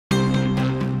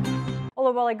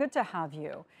Olawale, good to have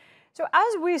you. So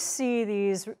as we see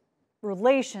these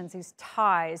relations, these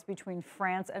ties between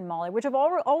France and Mali, which have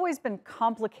always been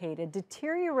complicated,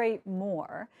 deteriorate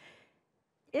more,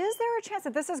 is there a chance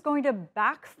that this is going to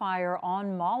backfire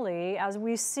on Mali as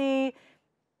we see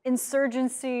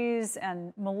insurgencies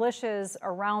and militias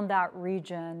around that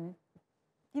region,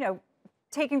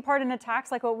 taking part in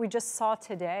attacks like what we just saw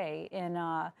today in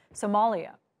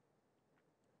Somalia?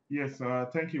 Yes,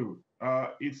 thank you.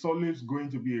 It's always going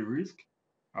to be a risk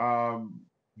um,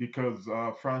 because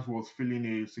France was feeling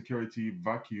a security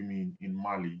vacuum in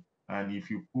Mali. And if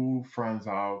you pull France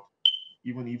out,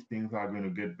 even if things are going to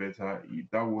get better,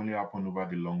 that will only happen over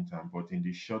the long term. But in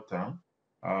the short term,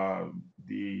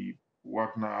 the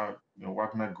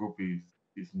Wagner group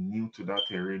is new to that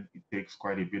terrain. It takes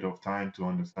quite a bit of time to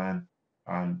understand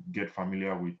and get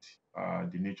familiar with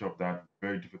the nature of that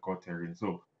very difficult terrain.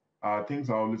 So things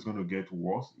are always going to get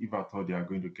worse if at all they are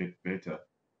going to get better.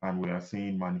 And we are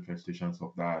seeing manifestations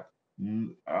of that.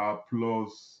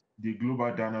 Plus, the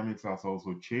global dynamics has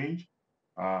also changed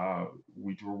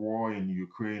with the war in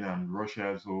Ukraine and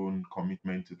Russia's own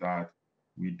commitment to that.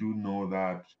 We do know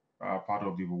that part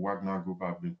of the Wagner group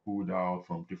have been pulled out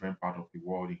from different parts of the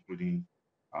world, including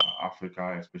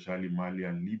Africa, especially Mali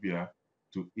and Libya,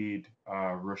 to aid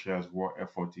Russia's war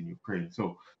effort in Ukraine.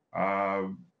 So,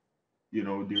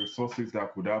 the resources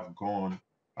that could have gone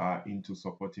into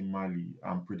supporting Mali,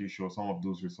 I'm pretty sure some of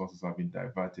those resources have been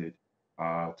diverted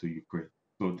to Ukraine.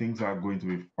 So things are going to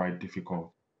be quite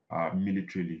difficult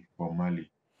militarily for Mali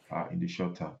in the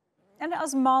short term. And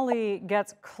as Mali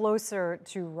gets closer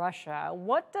to Russia,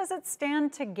 what does it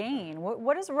stand to gain?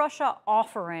 What is Russia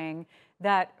offering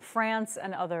that France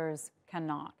and others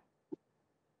cannot?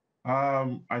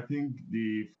 I think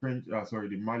the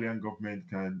Malian government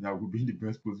will be in the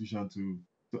best position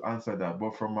to answer that.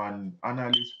 But from an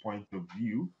analyst point of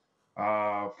view,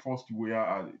 first,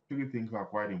 three things are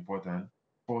quite important.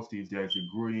 First is there is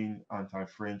a growing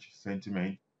anti-French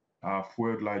sentiment,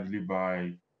 fueled largely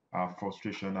by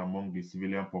frustration among the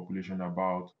civilian population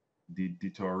about the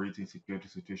deteriorating security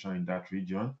situation in that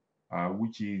region,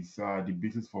 which is the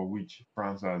basis for which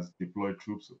France has deployed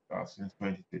troops since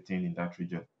 2013 in that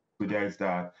region. So there is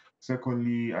that.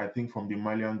 Secondly, I think from the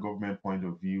Malian government point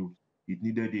of view, it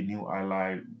needed a new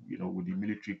ally, with the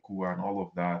military coup and all of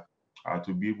that,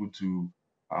 to be able to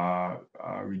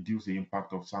reduce the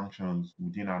impact of sanctions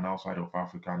within and outside of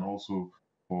Africa, and also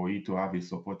for it to have a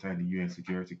supporter in the UN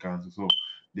Security Council. So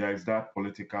there is that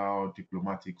political,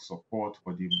 diplomatic support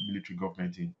for the military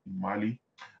government in Mali.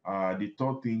 The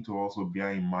third thing to also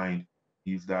bear in mind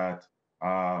is that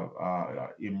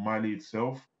in Mali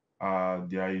itself,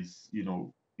 there is,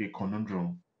 a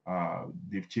conundrum.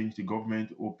 They've changed the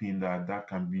government, hoping that that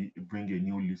can bring a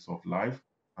new lease of life,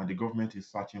 and the government is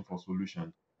searching for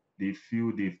solutions. They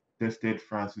feel they've tested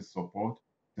France's support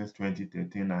since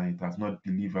 2013, and it has not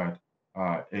delivered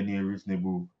any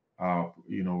reasonable,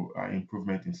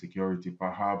 improvement in security.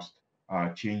 Perhaps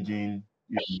changing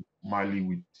Mali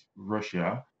with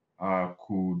Russia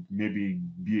could maybe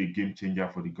be a game changer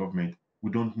for the government.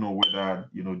 We don't know whether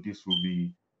this will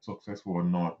be successful or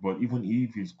not. But even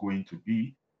if it's going to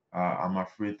be, I'm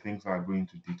afraid things are going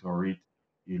to deteriorate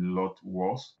a lot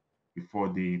worse before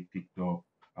they picked up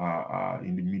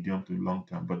in the medium to long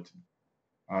term. But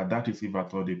that is if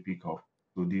at all they pick up.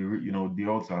 So the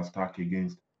odds are stacked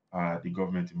against the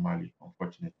government in Mali,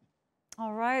 unfortunately.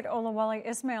 All right, Olawale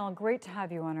Ismail, great to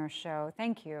have you on our show.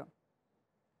 Thank you.